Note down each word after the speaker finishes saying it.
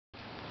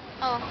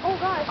Oh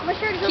gosh, my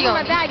shirt is over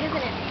my bag, isn't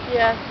it?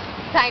 Yeah.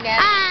 Kind of.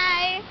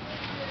 Hi.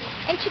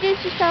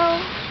 Introduce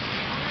yourself.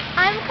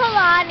 I'm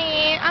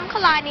Kalani.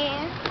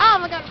 Oh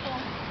my god,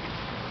 cool.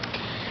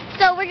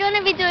 So we're going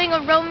to be doing a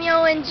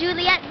Romeo and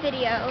Juliet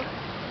video.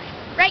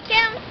 Right,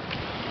 Kim?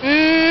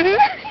 Mm-hmm.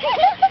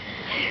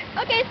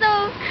 Okay, so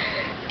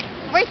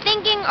we're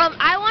thinking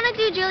I want to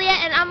do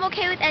Juliet and I'm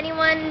okay with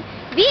anyone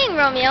being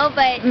Romeo,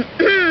 but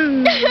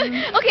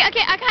okay,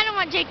 I kind of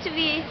want Jake to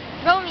be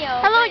Romeo.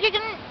 Hello, you're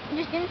gonna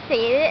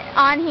say it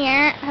on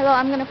here. Hello,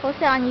 I'm gonna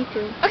post it on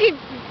YouTube. Okay,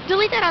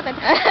 delete that out then.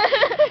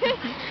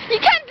 You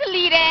can't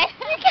delete it.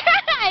 You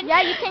can't.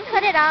 Yeah, you can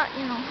cut it out,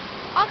 you know.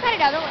 I'll cut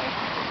it out, don't worry.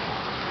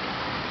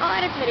 I'll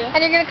edit the video.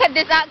 And you're gonna cut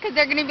this out because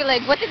they're gonna be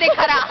like, what did they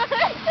cut out?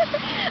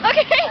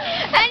 Okay,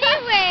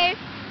 anyway,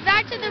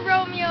 back to the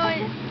Romeo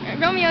and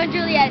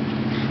Juliet.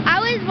 I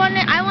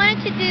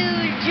wanted to do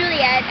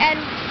Juliet, and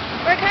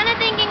we're kind of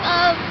thinking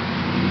of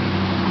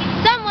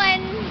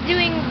someone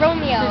doing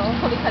Romeo.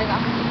 Totally cutting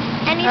off.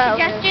 Any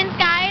suggestions,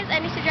 guys?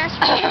 Any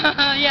suggestions?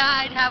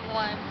 Yeah, I'd have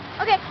one.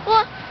 Okay,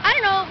 well, I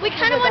don't know. We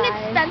kind of wanted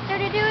Spencer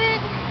to do it.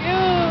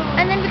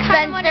 And then we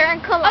kind of wanted...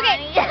 and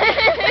Kalani.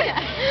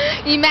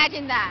 Okay.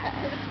 Imagine that.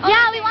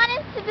 Yeah, we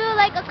wanted to do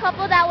like a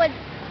couple that would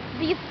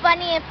be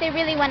funny if they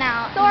really went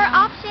out. So our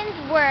options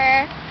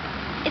were,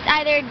 it's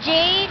either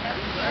Jake,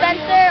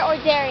 Spencer, or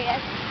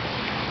Darius.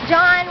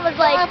 John was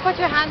like... Oh, put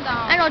your hand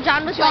down. I know,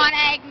 John was John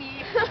like... Agnew.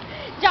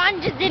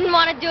 John just didn't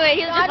want to do it.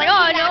 He was just like,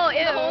 oh no,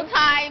 ew. The whole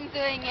time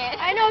doing it.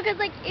 I know, because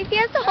like, if he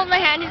has to hold my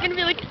hand, he's going to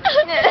be like...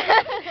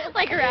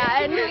 like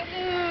Rad.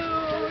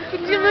 He's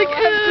going to be like...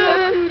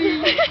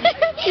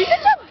 He's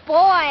such a boy.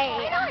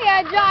 I know, yeah,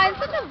 John's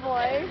such a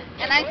boy.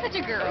 And I'm such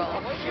a girl.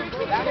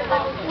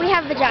 We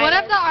have vagina. What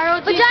if the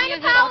ROTC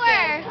Vagina is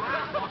power!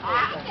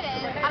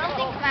 I don't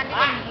think men.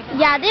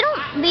 Yeah, they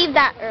don't leave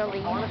that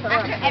early.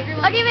 After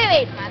everyone. Okay,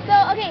 wait. So,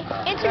 okay,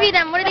 interview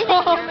them. What do they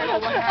think?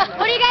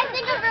 What do you guys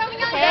think of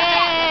Romeo and Juliet?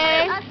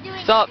 Hey.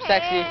 Stop,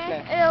 sexy.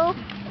 Ew.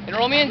 And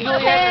Romeo and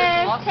Juliet.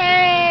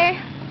 Hey.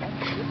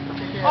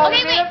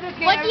 Okay, wait.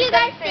 What do you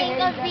guys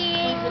think of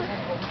being...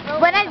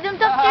 When I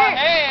zoomed up to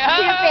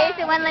your face,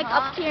 it went like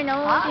up to your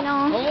nose, you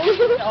know,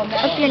 up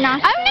to your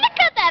nostrils. I'm gonna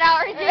cut that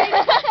out.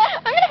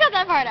 I'm gonna cut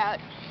that part out.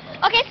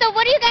 Okay, so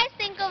what do you guys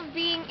think of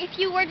being, if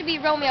you were to be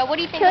Romeo, what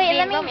do you think of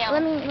being Romeo?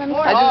 Let me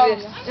I do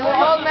this.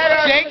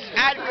 Jake's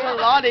at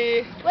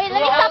Kalani. Wait,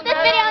 let me stop this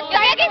video.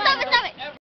 Okay, stop it.